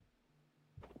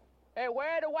Hey,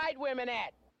 where are the white women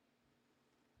at?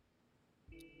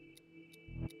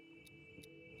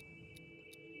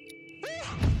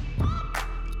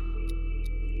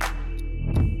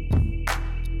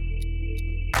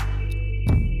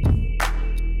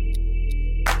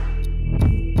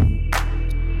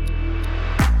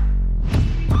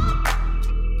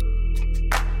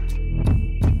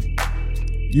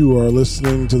 You are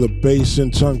listening to the Baish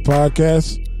and Chunk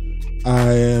podcast.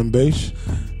 I am Baish.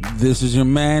 This is your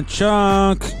man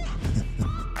Chunk.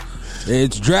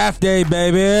 It's draft day,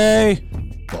 baby.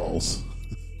 Balls.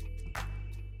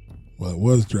 Well, it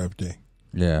was draft day.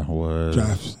 Yeah, it was.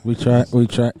 Drafts. We tried We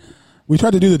tried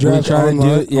to do the draft. We tried to do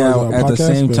online, it, yeah, at the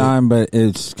same time, but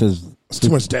it's because it's too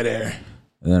much dead air.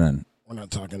 Then, We're not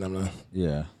talking enough.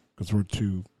 Yeah, because we're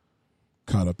too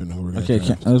caught up in who we're going okay.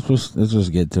 to Let's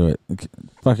just get to it. Okay,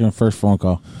 fucking first phone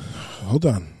call. Hold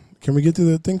on. Can we get to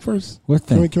the thing first? What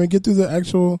thing? Can we get through the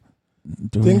actual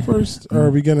thing first, or are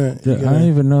we gonna? I don't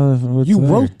even know if you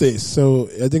wrote this, so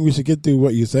I think we should get through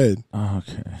what you said.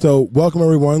 Okay. So, welcome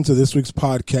everyone to this week's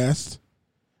podcast.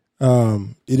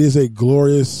 It is a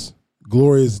glorious,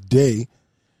 glorious day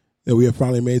that we have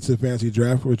finally made to the fantasy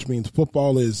draft, which means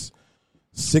football is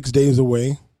 6 days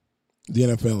away. The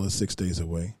NFL is 6 days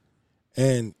away,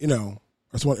 and I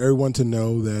just want everyone to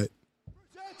know that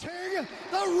presenting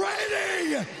the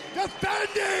reigning,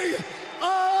 defending,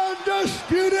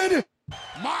 undisputed.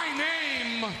 My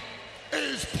name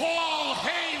is Paul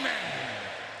Heyman,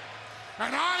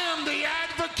 and I am the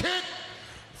advocate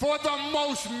for the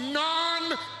most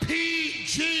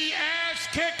non-PG ass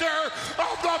kicker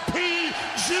of the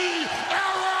PG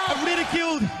era. I've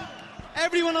ridiculed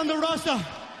everyone on the roster.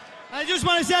 I just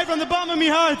want to say from the bottom of my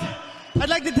heart, I'd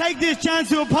like to take this chance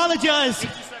to apologize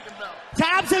to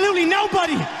absolutely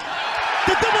nobody.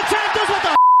 The double champ does what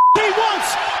the he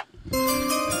wants.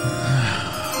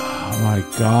 Oh my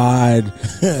God!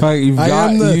 Fuck, I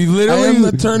am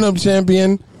the turnip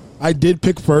champion. I did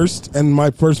pick first, and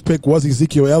my first pick was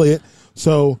Ezekiel Elliott.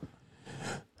 So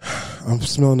I'm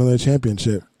smelling another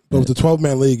championship. But it was a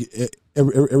 12-man league.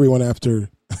 Everyone after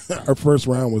our first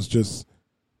round was it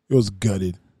was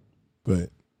gutted.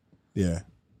 But yeah,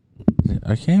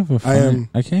 I can't even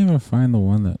find the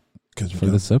one that for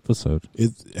this episode.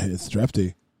 It's draft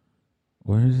day.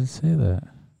 Where does it say that?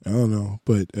 I don't know,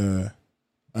 but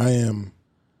I am.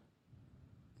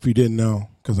 If you didn't know,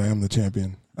 because I am the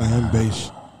champion. I am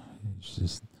Baish.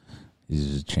 He's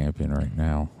just a champion right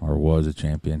now, or was a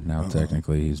champion. Now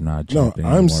technically he's not a champion.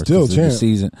 No, I'm still champ.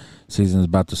 The season's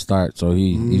about to start, so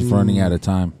he's running out of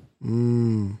time. I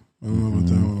don't know about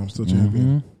that one. I'm still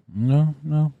champion. No,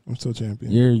 I'm still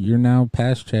champion. You're now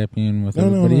past champion with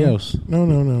everybody else.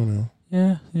 No.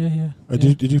 Yeah.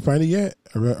 Did you find it yet?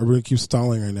 I really keep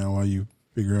stalling right now while you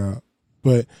figure out.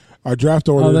 But our draft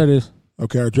order. Oh, that is.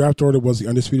 Okay, our draft order was the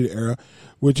Undisputed Era,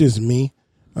 which is me,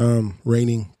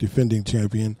 reigning, defending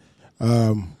champion.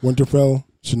 Winterfell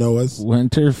Shanoas.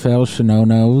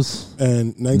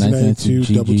 And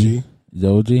 1992 Double G.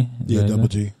 Double G? Yeah, Double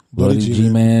G. Bloody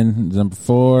G-Man is number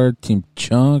 4. Team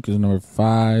Chunk is number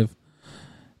 5.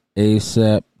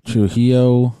 ASAP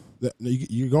Trujillo.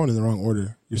 You're going in the wrong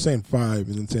order. You're saying 5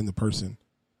 and then saying the person.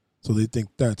 So they think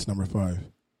that's number 5.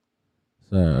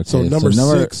 So number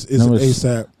 6 is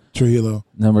ASAP Trujillo.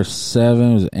 Number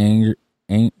 7 was Angry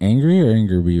or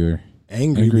Angry Beaver?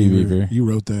 Angry Beaver. You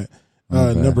wrote that.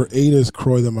 Number 8 is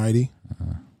Croy the Mighty.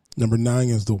 Number 9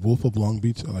 is the Wolf of Long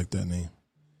Beach. I like that name.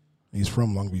 He's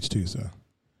from Long Beach too, so.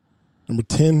 Number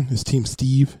 10 is Team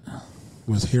Steve,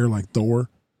 with hair like Thor.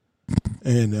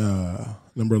 And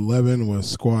number 11 was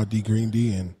Squad D Green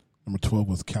D, and number 12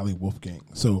 was Cali Wolfgang.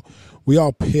 So we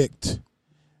all picked,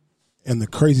 and the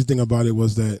crazy thing about it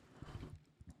was that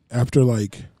after I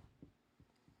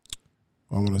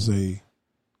want to say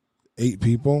 8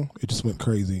 people, it just went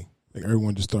crazy. Like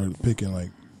everyone just started picking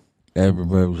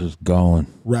everybody was just going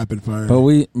rapid fire. But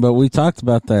we talked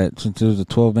about that since it was a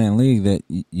 12-man league that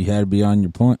you had to be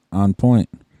on point.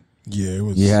 Yeah, it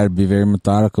was. You had to be very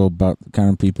methodical about the kind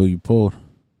of people you pulled.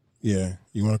 Yeah,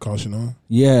 you want to call Shannon?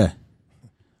 Yeah.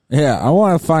 I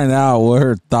want to find out what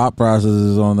her thought process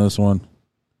is on this one.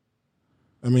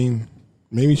 I mean,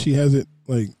 maybe she has it.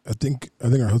 I think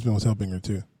her husband was helping her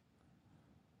too.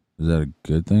 Is that a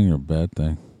good thing or a bad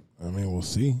thing? I mean, we'll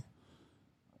see.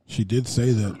 She did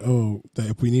say that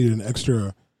if we needed an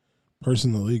extra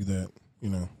person in the league, that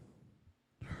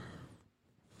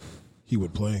he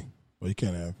would play, but he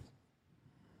can't have.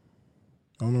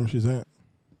 I don't know where she's at.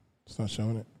 It's not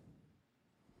showing it.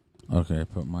 Okay,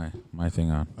 put my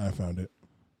thing on. I found it.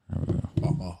 There we go.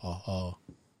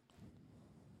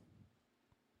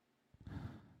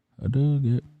 I do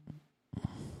get.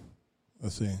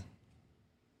 Let's see.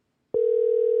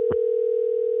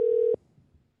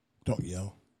 Don't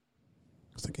yell,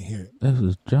 because I can hear it. This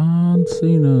is John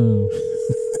Cena.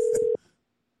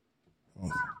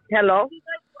 Hello.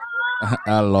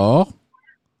 Hello.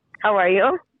 How are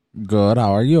you? Good.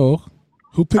 How are you?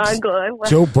 Who picks I'm good.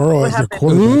 Joe Burrow as their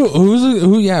quarterback?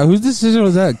 Whose decision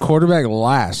was that? Quarterback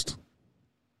last.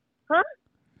 Huh?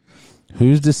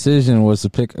 Whose decision was to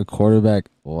pick a quarterback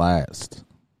last?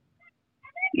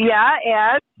 Yeah,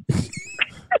 and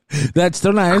That's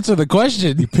still not answering the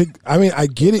question. You picked. I mean, I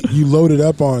get it. You loaded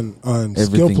up on skill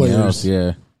Everything players. else,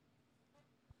 yeah.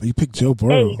 But you picked Joe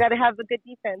Burrow. hey, you got to have a good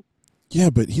defense. Yeah,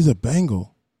 but he's a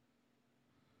Bengal.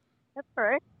 That's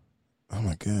correct. Oh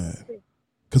my god!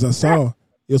 Because I saw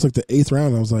it was like the 8th round.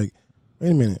 And I was like,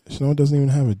 wait a minute, Chanel doesn't even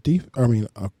have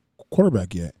a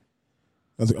quarterback yet.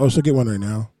 I was like, oh, she'll get one right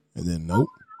now. And then nope,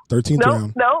 13th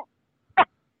round. Nope.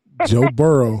 Joe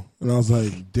Burrow, and I was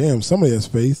like, damn, somebody has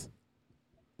faith.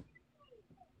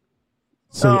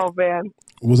 So, oh man,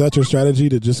 was that your strategy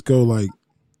to just go like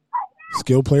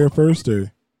skill player first,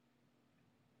 or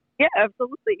yeah,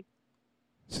 absolutely.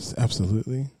 just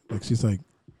absolutely like she's like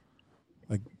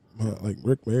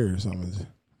Rick Bear or something?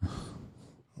 Oh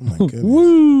my goodness!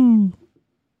 Woo!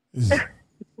 This is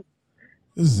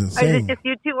Is insane. it just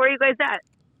you two? Where are you guys at?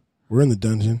 We're in the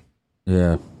dungeon.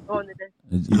 Yeah. Oh, in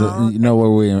the You know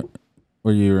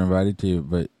where you were invited to,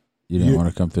 but you didn't want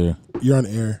to come through. You're on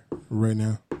air right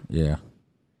now. Yeah.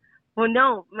 Well,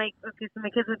 no. So my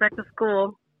kids went back to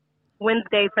school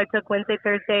Wednesday, so I took Wednesday,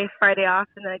 Thursday, Friday off,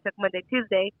 and then I took Monday,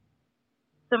 Tuesday.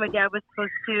 So my dad was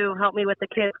supposed to help me with the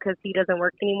kids because he doesn't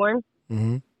work anymore.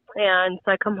 Mm-hmm. And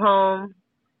so I come home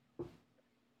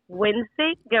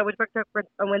Wednesday. Yeah, we worked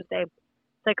on Wednesday.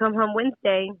 So I come home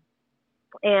Wednesday,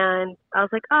 and I was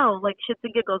like, oh, like shits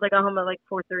and giggles. I got home at like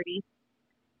 4:30.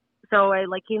 So I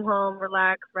like came home,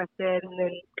 relaxed, rested, and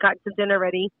then got some dinner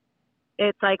ready.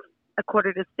 It's like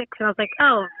 5:45, and I was like,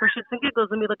 oh, for shits and giggles,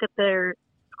 let me look at their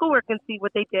schoolwork and see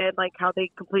what they did, like how they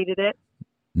completed it.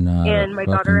 And my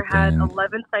daughter had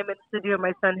 11 assignments to do, and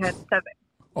my son had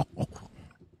 7.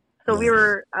 So we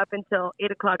were up until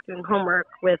 8 o'clock doing homework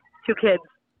with 2 kids.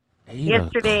 8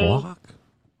 yesterday. o'clock?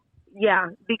 Yeah,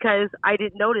 because I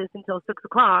didn't notice until 6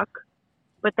 o'clock,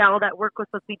 but all that work was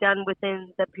supposed to be done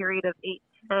within the period of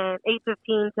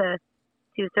 8:15 to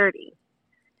 2:30.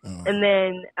 Oh. And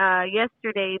then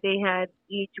yesterday they had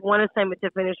each one assignment to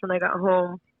finish when I got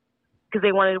home because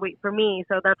they wanted to wait for me.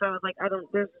 So that's why I was like,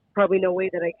 there's probably no way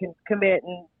that I can commit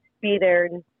and be there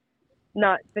and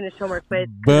not finish homework. But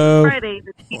Friday,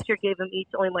 the teacher gave them each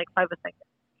only like 5 assignments.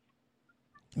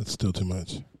 That's still too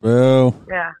much. Well,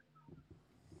 yeah.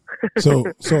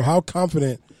 So how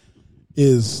confident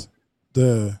is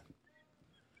the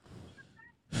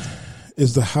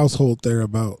household there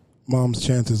about mom's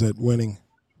chances at winning?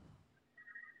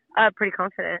 Pretty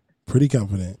confident. Pretty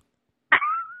confident.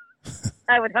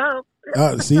 I would hope.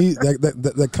 See,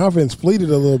 that confidence fleeted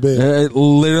a little bit.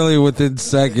 Literally within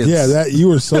seconds. Yeah, that you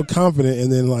were so confident,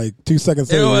 and then like 2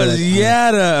 seconds later, it was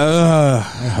I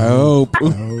hope.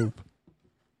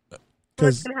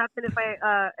 What's gonna happen if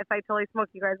I totally smoke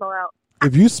you guys all out?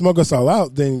 If you smoke us all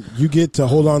out, then you get to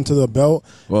hold on to the belt.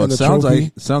 Well, and it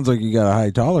the sounds like you got a high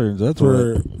tolerance. That's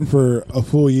for a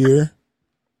full year.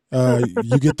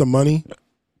 You get the money.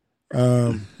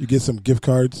 You get some gift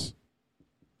cards,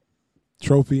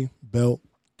 trophy, belt,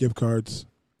 gift cards,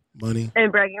 money,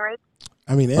 and bragging rights.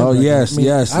 I mean, yes.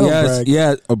 Yeah.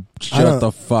 Shut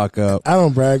the fuck up. I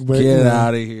don't brag, but get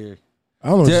out of here. I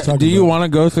don't know. What you're talking do you about. want to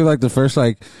go through like the first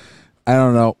I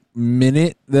don't know,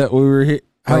 minute that we were here?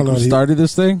 We started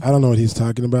this thing? I don't know what he's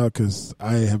talking about because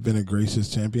I have been a gracious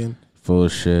champion. Full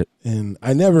of shit. And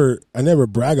I never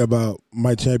brag about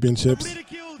my championships. I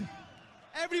ridiculed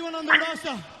everyone on the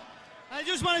roster. I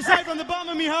just want to say from the bottom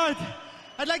of my heart,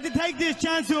 I'd like to take this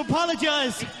chance to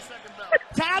apologize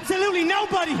to absolutely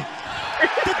nobody. The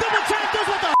double champ does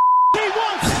what the he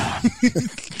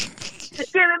wants.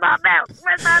 Give me my belt.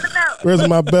 Where's my belt? Where's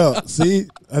my belt? See,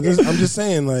 I'm just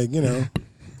saying,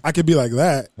 I could be like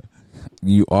that.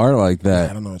 You are like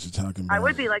that. I don't know what you're talking about. I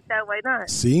would be like that. Why not?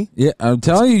 See? Yeah, I'm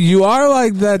telling you are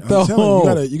like that though.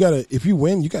 You gotta. If you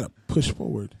win, you gotta push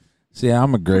forward. See,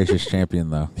 I'm a gracious champion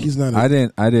though. He's not. I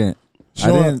didn't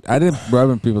rub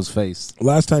in people's face.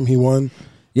 Last time he won.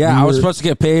 Yeah, I was supposed to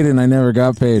get paid and I never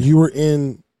got paid. You were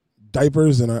in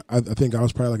diapers, and I think I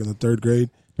was probably like in the 3rd grade.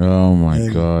 Oh my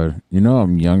god! You know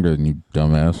I'm younger than you,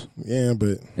 dumbass. Yeah,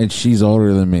 but and she's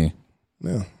older than me.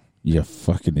 No, you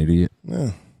fucking idiot.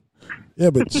 No. Yeah,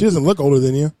 but she doesn't look older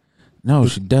than you. No,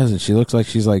 she doesn't. She looks like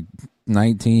she's like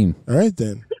 19. All right,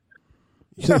 then.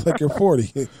 You look like you're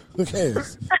 40. Who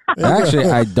cares?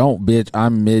 Actually, I don't, bitch.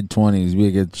 I'm mid-20s.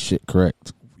 We get shit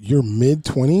correct. You're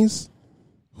mid-20s?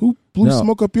 Who blew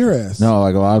smoke up your ass? No,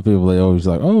 like a lot of people, they always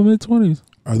like, oh, mid-20s.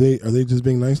 Are they just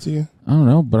being nice to you? I don't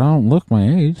know, but I don't look my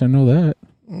age. I know that.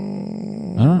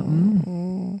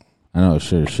 I know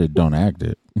shit don't act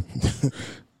it.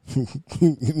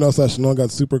 You know, Chanel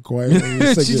got super quiet.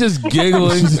 She's just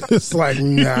giggling. She's just like,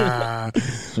 nah.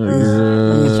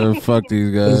 Fuck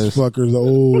these guys. This fucker's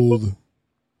old.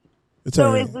 It's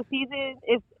So right. is the season,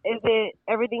 is it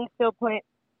everything still planned?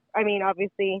 I mean,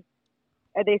 obviously,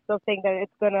 are they still saying that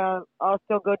it's going to all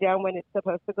still go down when it's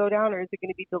supposed to go down, or is it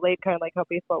going to be delayed kind of like how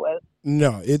baseball was?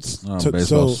 No, it's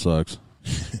baseball sucks.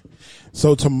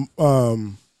 So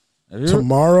tomorrow.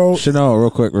 Chanel, real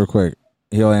quick.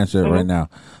 He'll answer it right now.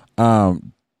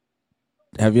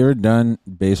 Have you ever done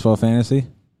baseball fantasy?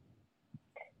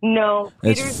 No.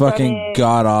 It's Peter's fucking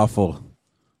god awful.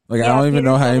 Like, Yeah, I don't even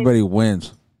know how Peter's done anybody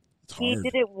wins. He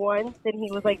did it once, and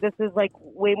he was like, this is like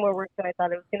way more work than I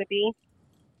thought it was going to be.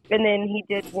 And then he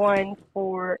did one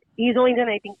he's only done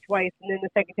it, I think, twice. And then the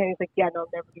second time he's like, yeah, no, I'm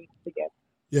never doing this again.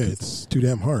 Yeah, it's too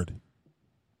damn hard.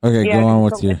 Okay, Yeah, go on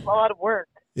with you. It's a lot of work.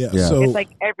 Yeah, Yeah. so It's like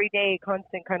every day,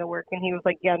 constant kind of work. And he was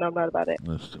like, yeah, no, I'm not about it.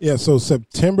 yeah, so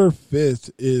September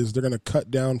 5th is they're going to cut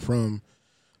down from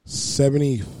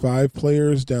 75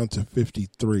 players down to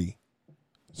 53.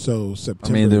 So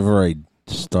September. I mean, they've already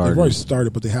started. They've already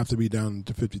started, but they have to be down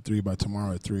to 53 by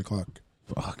tomorrow at 3 o'clock.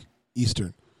 Fuck.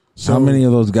 Eastern. So, How many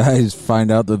of those guys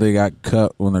find out that they got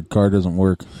cut when their car doesn't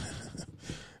work?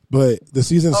 But the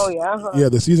season's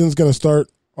the season's going to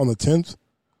start on the 10th.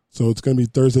 So it's going to be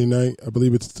Thursday night. I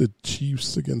believe it's the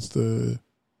Chiefs against I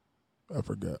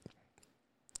forgot.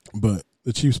 But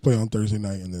the Chiefs play on Thursday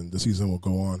night, and then the season will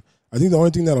go on. I think the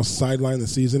only thing that'll sideline the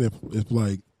season if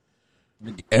like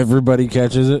everybody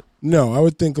catches it. No, I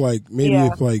would think like maybe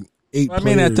if like 8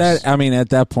 players. At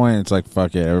that point, it's like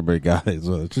fuck it, everybody got it.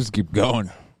 So let's just keep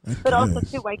going. But also,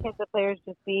 too, why can't the players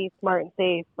just be smart and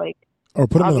safe? Like, or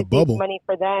put them in a bubble. It's money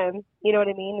for them. You know what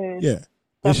I mean? And yeah.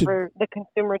 stuff for the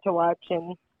consumer to watch.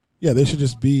 And yeah, they should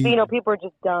just be. You know, people are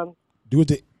just dumb. Do what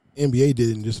the NBA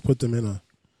did and just put them in a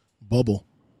bubble.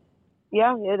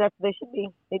 Yeah, that's what they should be.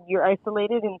 You're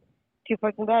isolated and too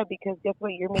fucking bad because guess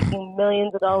what? You're making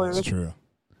millions of dollars. That's true.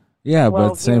 Yeah, but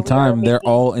at the same time, they're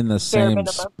all in the same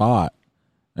spot.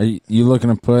 Are you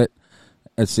looking to put?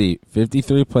 Let's see,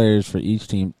 53 players for each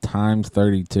team times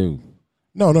 32.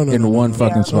 No. In one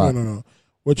fucking spot. No.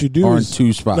 What you do or is in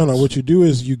 2 spots. No. What you do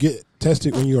is you get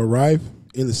tested when you arrive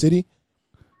in the city.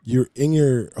 You're in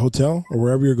your hotel or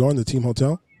wherever you're going, the team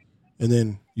hotel, and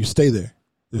then you stay there.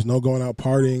 There's no going out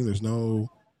partying. There's no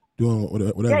doing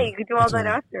whatever. Yeah, you could do all that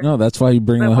after. No, that's why you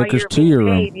bring the hookers to your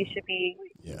room. You should be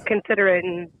considerate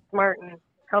and smart and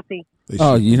healthy.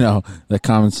 Oh, the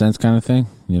common sense kind of thing.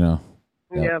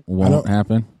 That won't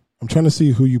happen. I'm trying to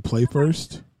see who you play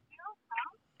first.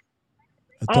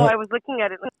 I was looking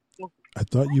at it. I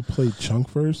thought you played Chunk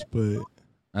first, but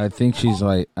I think she's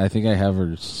like. I think I have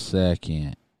her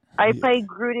second. I play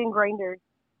Gruden Grinder.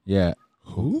 Yeah.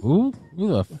 Who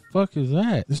the fuck is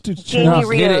that? This dude's Jamie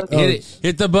Rios. Hit it.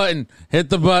 Hit the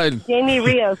button. Jamie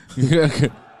Rios. Who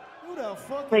the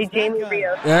fuck Play Jamie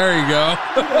Rios. There you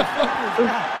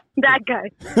go. That guy.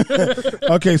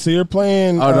 Okay, so you're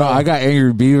playing. Oh no, I got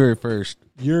Angry Beaver first.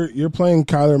 You're playing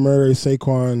Kyler Murray,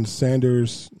 Saquon,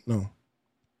 Sanders. No,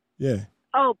 yeah.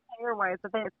 Oh, player wise, I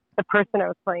think it's the person I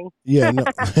was playing. Yeah, no.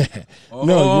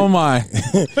 Oh my.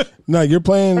 No, you're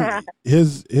playing.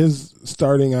 His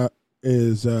starting out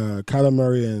is Kyler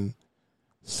Murray and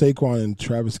Saquon and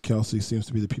Travis Kelce seems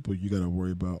to be the people you got to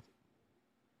worry about.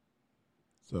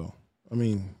 So, I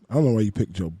mean, I don't know why you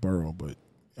picked Joe Burrow, but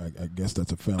I guess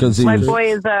that's a felony. My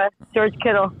boy is George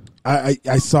Kittle.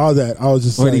 I saw that. I was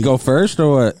just Did he go first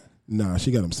or what? Nah,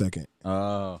 she got him second.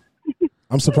 Oh.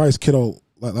 I'm surprised Kittle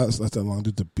that's that long.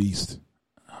 Dude's a beast.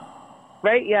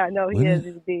 Right? Yeah, no, he is.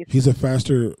 He's a beast. He's a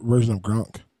faster version of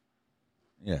Gronk.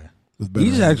 Yeah.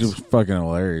 He's actually fucking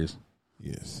hilarious.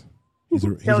 Yes. He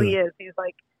is. He's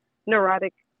like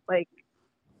neurotic, like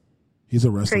he's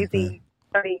a wrestling crazy, fan.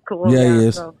 funny, cool. Yeah, he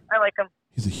is. So I like him.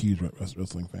 He's a huge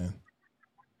wrestling fan.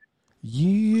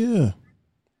 Yeah.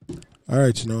 All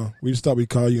right, we just thought we'd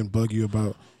call you and bug you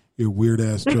about your weird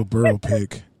ass Joe Burrow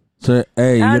pick. So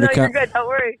hey, you're good. Don't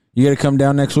worry. You gotta come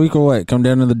down next week or what? Come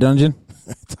down to the dungeon?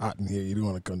 It's hot in here. You don't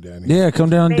want to come down here. Yeah, come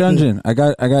down to the dungeon. I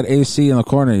got AC in the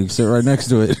corner. You can sit right next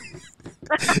to it.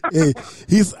 Hey,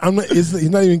 he's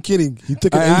not even kidding. He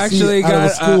took an AC actually out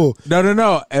of school.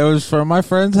 No. It was from my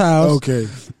friend's house. Okay.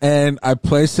 And I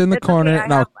placed it in the corner.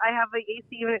 Okay. I have an AC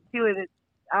unit too, and it's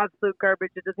absolute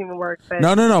garbage. It doesn't even work. But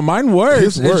No. Mine works.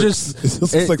 His works. It's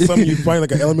just like something you find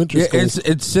like an elementary school.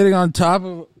 It's sitting on top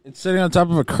of It's sitting on top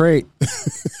of a crate.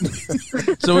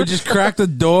 So we just crack the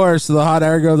door so the hot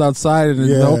air goes outside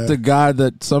and hope to God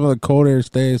that some of the cold air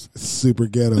stays. It's super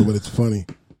ghetto, but it's funny.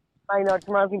 I know,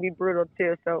 tomorrow's going to be brutal,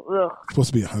 too, so, ugh. It's supposed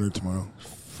to be 100 tomorrow.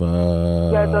 Fuck.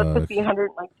 Yeah, it's supposed to be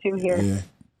 102 here. Yeah.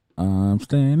 I'm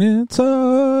staying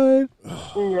inside.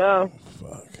 Yeah.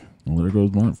 Fuck. Well, there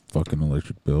goes my fucking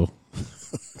electric bill.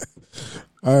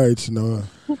 All right, Shanoa.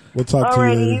 We'll talk to you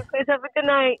later. You guys have a good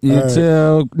night. You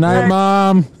too. Night,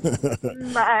 Mom.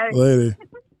 Bye. Later.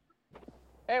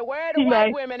 Hey, where the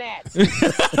white women at?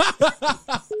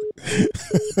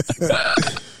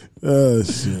 Oh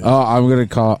shit. Oh, I'm gonna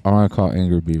call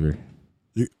Angry Beaver.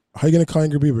 How you gonna call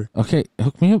Angry Beaver? Okay,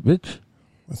 hook me up, bitch.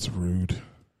 That's rude.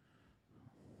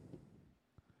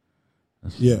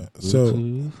 Yeah.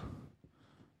 So.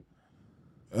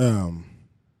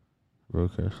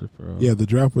 Yeah, the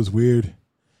draft was weird.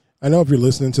 I know if you're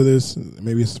listening to this,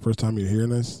 maybe it's the first time you're hearing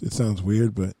this. It sounds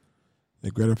weird, but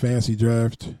the Greta Fantasy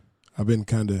Draft, I've been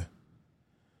kind of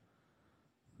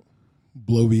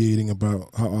bloviating about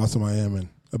how awesome I am and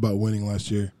about winning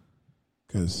last year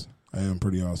because I am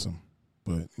pretty awesome.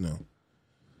 But,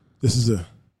 this is a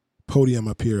podium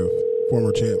up here of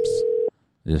former champs.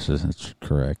 This isn't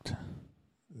correct.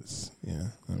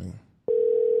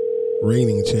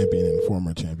 Reigning champion and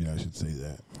former champion, I should say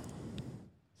that.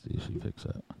 See if she picks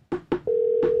up.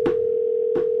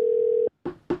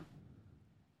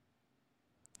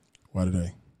 Why did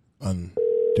I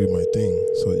undo my thing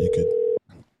so that you could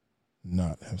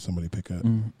not have somebody pick up?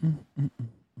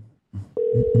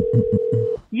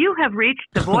 You have reached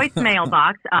the voicemail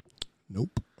box.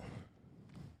 Nope.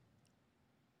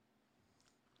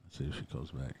 Let's see if she calls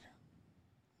back.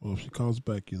 Well, if she calls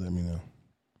back, you let me know.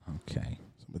 Okay.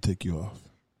 So I'm going to take you off.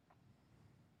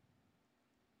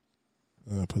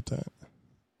 Put that.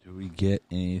 Do we get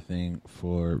anything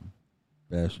for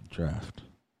best draft?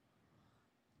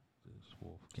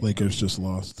 Lakers just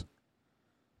lost.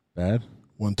 Bad?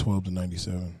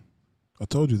 112-97. I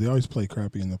told you, they always play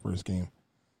crappy in the first game.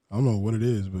 I don't know what it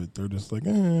is, but they're just like,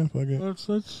 fuck it.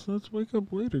 Let's wake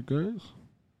up later, guys.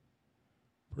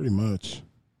 Pretty much.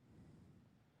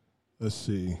 Let's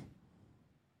see.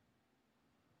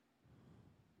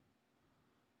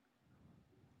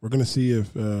 We're going to see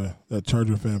if that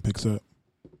Charger fan picks up.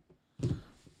 Fucking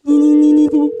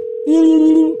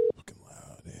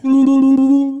loud.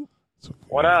 Yeah.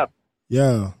 What up?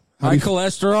 Yeah. High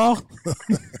cholesterol?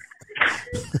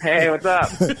 Hey, what's up?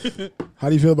 How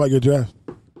do you feel about your draft?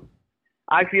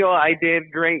 I feel I did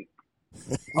great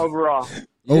overall.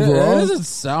 Overall? That doesn't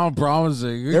sound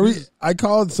promising. I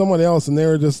called someone else, and they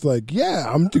were just like, yeah,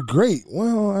 I'm doing great.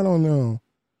 Well, I don't know.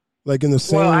 Like in the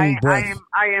same breath.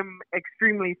 I am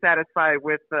extremely satisfied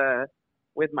with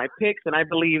my picks, and I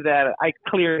believe that I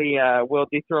clearly will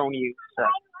dethrone you. So.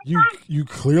 You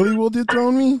clearly will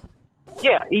dethrone me?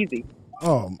 Yeah, easy.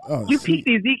 Oh, you picked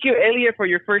Ezekiel Elliott for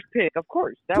your first pick, of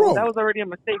course. That was already a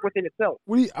mistake within itself.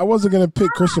 I wasn't going to pick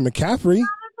Christian McCaffrey.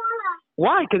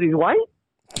 Why? Because he's white?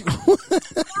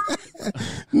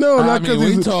 No, not because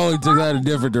we totally took that a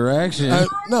different direction.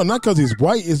 No, not because he's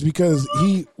white. It's because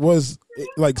he was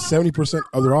like 70%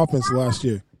 of their offense last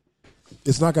year.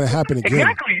 It's not going to happen again.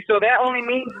 Exactly. So that only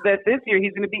means that this year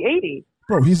he's going to be 80.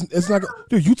 Bro, it's not.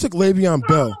 Dude, you took Le'Veon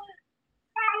Bell.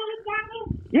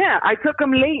 Yeah, I took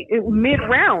him late,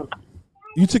 mid-round.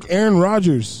 You took Aaron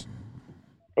Rodgers.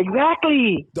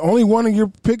 Exactly. The only one of your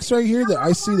picks right here that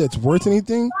I see that's worth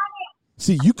anything.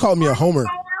 See, you called me a homer.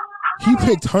 He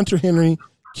picked Hunter Henry,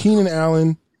 Keenan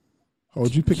Allen. Oh,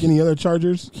 did you pick any other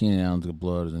Chargers? Keenan Allen's going to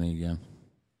blow out his knee again.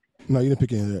 No, you didn't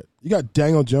pick any of that. You got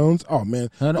Daniel Jones. Oh, man.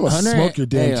 I'm going to smoke your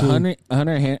damn team.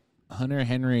 Hunter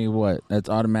Henry, what? That's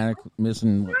automatic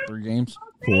missing, 3 games?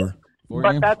 4.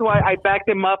 But that's why I backed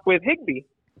him up with Higbee.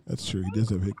 That's true. He does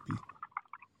have Higbee.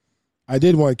 I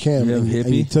did want Cam, and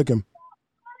you took him.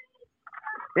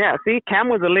 Yeah, see, Cam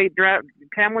was a late draft.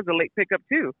 Cam was a late pickup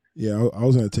too. Yeah, I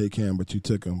was going to take Cam, but you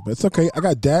took him. But it's okay. I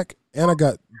got Dak, and I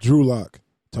got Drew Lock.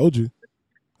 Told you.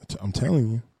 I'm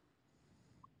telling you.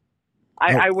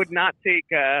 I would not take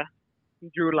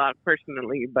Drew Lock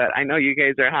personally, but I know you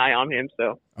guys are high on him,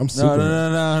 so. I'm super.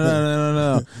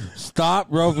 No. Stop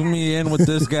roping me in with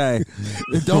this guy.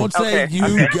 Don't say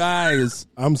guys.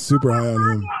 I'm super high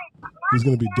on him. He's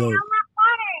going to be dope.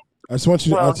 I just want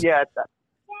you to.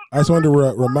 I just wanted to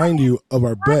remind you of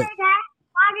our bet.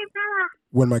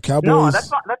 When my Cowboys. No,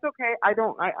 that's okay. I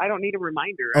don't need a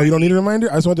reminder. Oh, you don't need a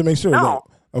reminder? I just wanted to make sure. No.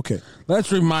 Okay.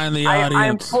 Let's remind the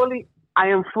audience. I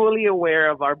am fully aware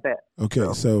of our bet.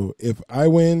 Okay, so if I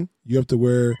win, you have to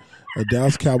wear a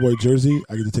Dallas Cowboy jersey.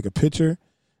 I get to take a picture,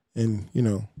 and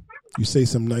you say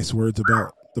some nice words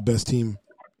about the best team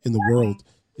in the world.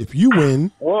 If you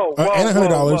win, and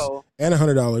 $100, and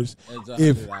 $100.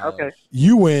 If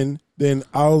you win, then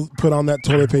I'll put on that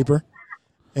toilet paper,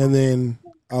 and then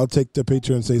I'll take the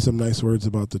picture and say some nice words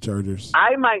about the Chargers.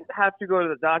 I might have to go to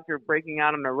the doctor breaking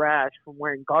out in a rash from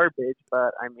wearing garbage,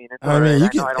 but I mean, it's all right. You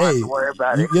I don't have to worry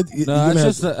about it.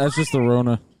 That's just the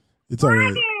Rona. It's all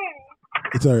right.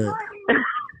 It's all right.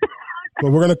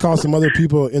 But we're gonna call some other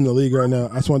people in the league right now.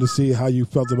 I just wanted to see how you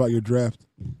felt about your draft.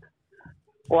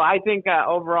 Well, I think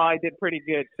overall I did pretty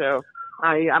good, so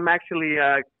I'm actually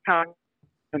confident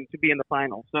to be in the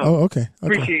final. So, okay.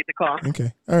 Appreciate the call.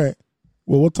 Okay, all right.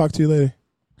 Well, we'll talk to you later.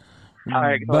 All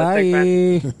right,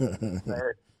 bye.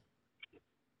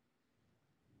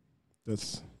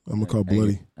 That's I'm gonna call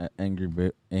Bloody.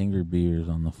 Angry Beer's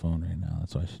on the phone right now.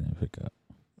 That's why she didn't pick up.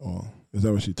 Oh, is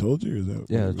that what she told you? Or is that?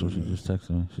 Yeah, that's what she just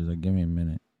texted me. She's like, "Give me a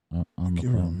minute." On the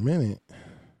Give phone. her a minute.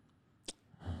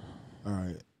 All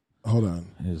right. Hold on.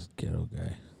 His ghetto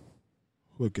guy.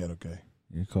 What ghetto guy?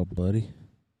 You call Bloody?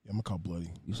 Yeah, I'm gonna call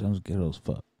Bloody. You sounds ghetto as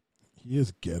fuck. He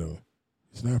is ghetto.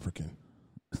 He's an African.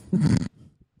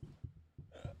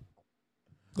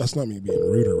 That's not me being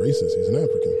rude or racist. He's an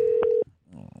African.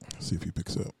 Let's see if he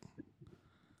picks up.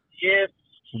 Yes,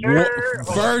 sir.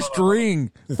 First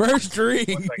ring. First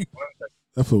ring.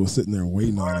 That fool was sitting there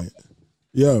waiting on it.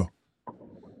 Yo.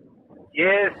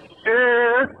 Yes,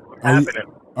 sir.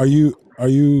 Are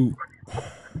you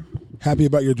happy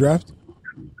about your draft?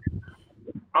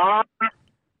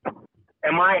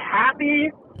 Am I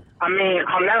happy? I mean,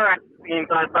 I'm never happy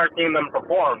until I start seeing them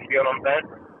perform. You know what I'm saying?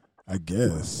 I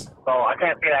guess. So I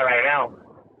can't say that right now.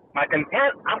 I'm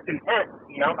content.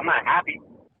 You know, I'm not happy.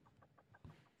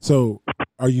 So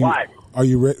are you? Why? Are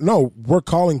you ready? No, we're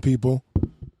calling people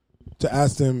to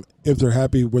ask them if they're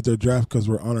happy with their draft because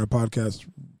we're on our podcast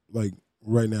like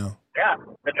right now.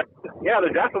 Yeah, the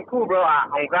draft was cool, bro.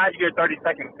 I'm glad you get 30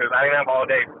 seconds because I didn't have all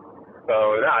day.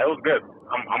 So yeah, it was good.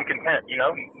 I'm content. You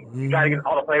know, you try to get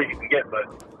all the players you can get,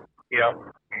 but you know,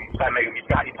 you try to make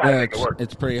it work.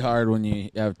 It's pretty hard when you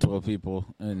have 12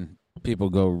 people and people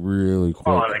go really quick.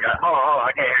 Hold on,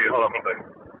 I can't hear you. Hold on one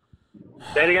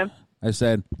second. Say it again. I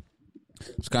said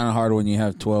it's kind of hard when you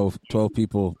have 12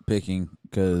 people picking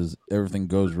because everything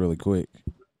goes really quick.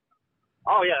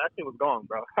 Oh yeah, that shit was gone,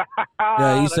 bro.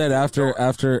 Yeah, he said after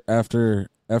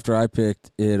I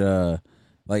picked it,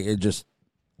 like it just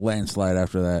landslide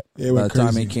after that. Yeah, by the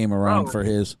time crazy. he came around for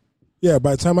his. Yeah,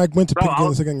 by the time I went to pick again in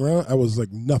the second round, I was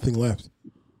like nothing left.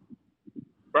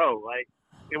 Bro, like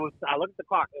it was. I looked at the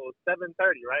clock. It was 7:30,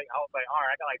 right? I was like, all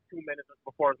right, I got like 2 minutes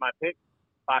before it was my pick.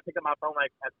 I picked up my phone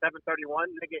like at 7:31.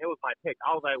 Nigga, it was my pick.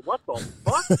 I was like, what the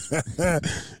fuck?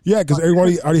 Yeah, because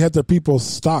everybody already had their people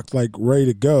stocked, like ready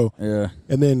to go. Yeah.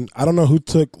 And then I don't know who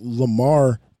took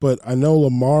Lamar, but I know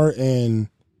Lamar and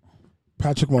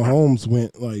Patrick Mahomes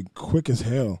went like quick as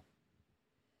hell.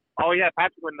 Oh yeah,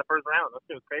 Patrick went in the first round. That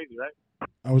shit was crazy, right?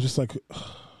 I was just like,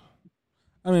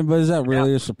 I mean, but is that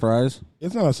really a surprise?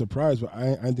 It's not a surprise, but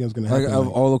I think it's going to happen. Like, of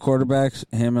all the quarterbacks,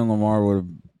 him and Lamar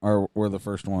were the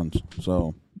first ones.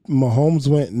 So Mahomes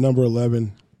went number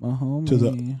 11 Mahomes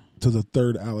to the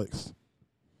third Alex.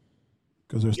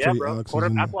 Because there's three bro. Alexes.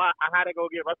 That's why I had to go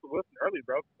get Russell Wilson early,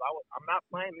 bro. I'm not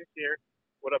playing this year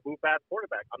with a boof-ass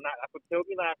quarterback. That's what killed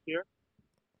me last year.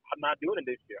 I'm not doing it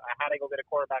this year. I had to go get a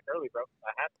quarterback early, bro.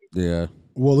 I had to. Yeah.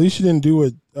 Well, at least you didn't do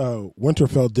what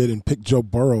Winterfeld did and pick Joe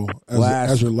Burrow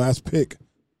as your last pick.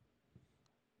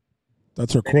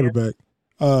 That's her quarterback.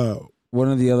 One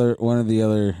of the other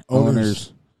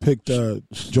owners picked Joe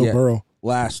Burrow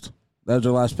last. That was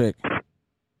her last pick.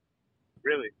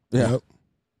 Really? Yeah. Yep.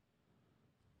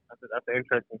 That's an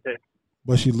interesting pick.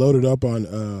 But she loaded up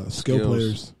on skill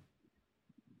players.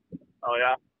 Oh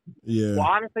yeah. Yeah. Well,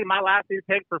 honestly, my last two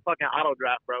picks were fucking auto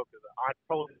draft, bro. Because I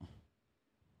told you.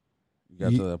 You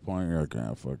got to that point, you're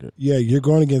like, fuck it. Yeah, you're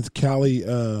going against Callie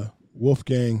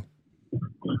Wolfgang.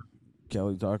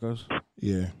 Kelly Tacos?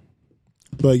 Yeah.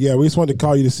 But yeah, we just wanted to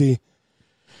call you to see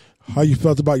how you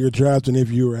felt about your draft and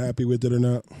if you were happy with it or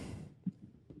not.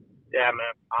 Yeah,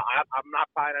 man. I'm not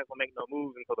probably not going to make no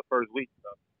moves until the first week. So.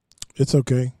 It's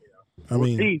okay. I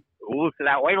mean, see. Ooh, so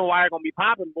that waiver wire going to be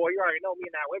popping, boy. You already know me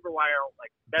and that waiver wire are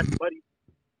like best buddies.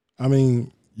 I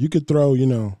mean, you could throw,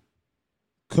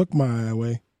 Cook my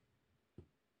way.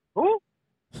 Who?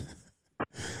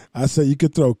 I said you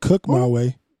could throw Cook my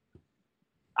way.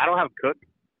 I don't have Cook.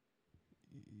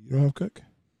 You don't have Cook?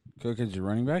 Cook is your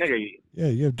running back? Yeah,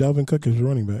 you have Dalvin Cook as your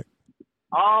running back.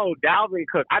 Oh, Dalvin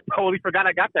Cook. I totally forgot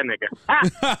I got that nigga.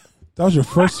 That was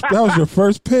your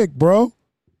first pick, bro.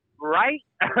 Right?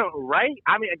 Right?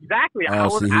 I mean, exactly.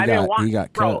 He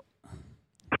got cut.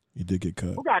 You did get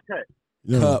cut. Who got cut?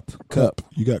 No, Cup.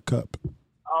 You got Cup.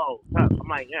 oh, cut. I'm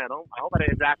like, yeah, I hope I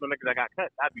didn't draft no niggas that got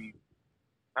cut. That'd be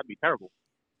terrible.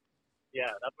 Yeah,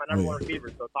 that's my number one receiver.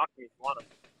 So talk to me if you want him.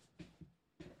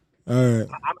 All right.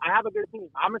 I have a good team.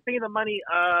 I'm gonna send you the money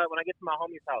when I get to my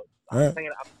homie's house. I'm saying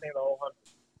the whole 100.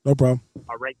 No problem.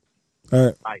 All right. All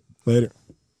right. Bye. Later.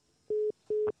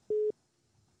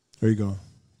 There you go.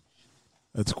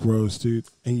 That's gross, dude.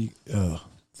 And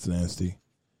it's nasty.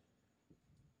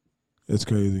 It's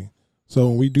crazy. So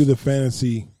when we do the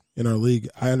fantasy in our league,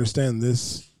 I understand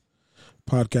this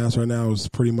podcast right now is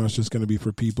pretty much just going to be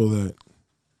for people that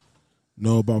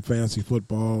know about fantasy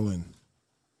football and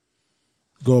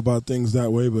go about things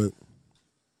that way. But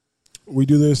we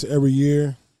do this every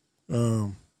year.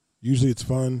 Usually it's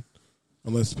fun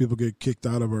unless people get kicked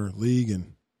out of our league,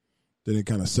 and then it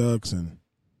kind of sucks. And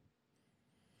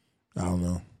I don't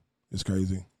know. It's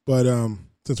crazy. But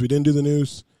since we didn't do the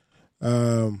news,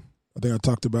 I think I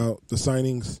talked about the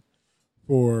signings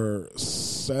for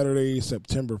Saturday,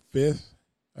 September 5th.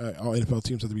 All NFL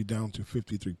teams have to be down to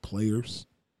 53 players.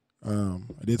 I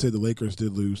did say the Lakers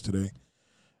did lose today.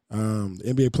 The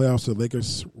NBA playoffs, the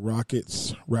Lakers,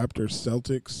 Rockets, Raptors,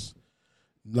 Celtics,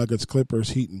 Nuggets, Clippers,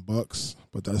 Heat, and Bucks.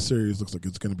 But that series looks like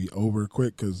it's going to be over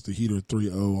quick because the Heat are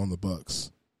 3-0 on the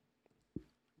Bucks.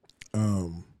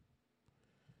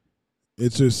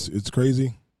 It's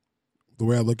crazy. The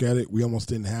way I look at it, we almost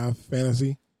didn't have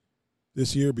fantasy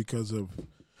this year because of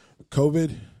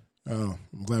COVID.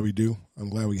 I'm glad we do. I'm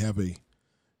glad we have a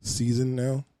season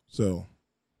now. So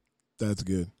that's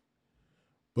good.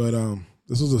 But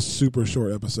this was a super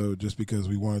short episode just because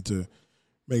we wanted to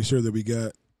make sure that we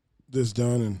got this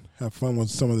done and have fun with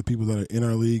some of the people that are in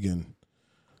our league and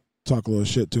talk a little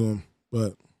shit to them.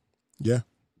 But, yeah.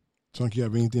 Chunk, you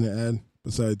have anything to add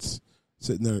besides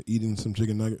sitting there eating some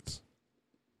chicken nuggets?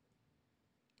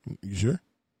 You sure?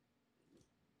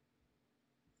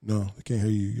 No, I can't hear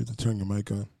you. You have to turn your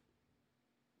mic on.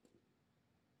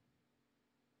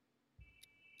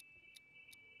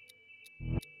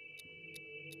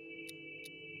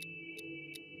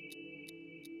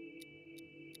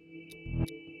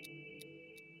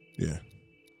 Yeah.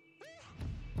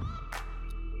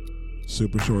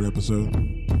 Super short episode.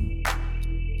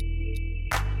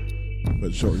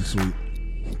 But short and sweet.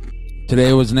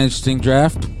 Today was an interesting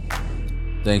draft.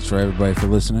 Thanks for everybody for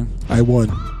listening. I won.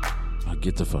 Oh,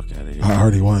 get the fuck out of here. I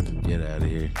already won. Get out of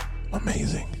here.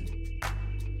 Amazing.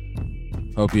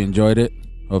 Hope you enjoyed it.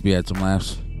 Hope you had some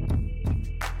laughs.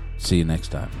 See you next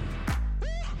time.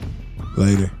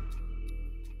 Later.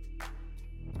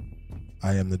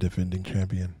 I am the defending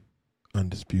champion.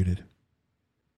 Undisputed.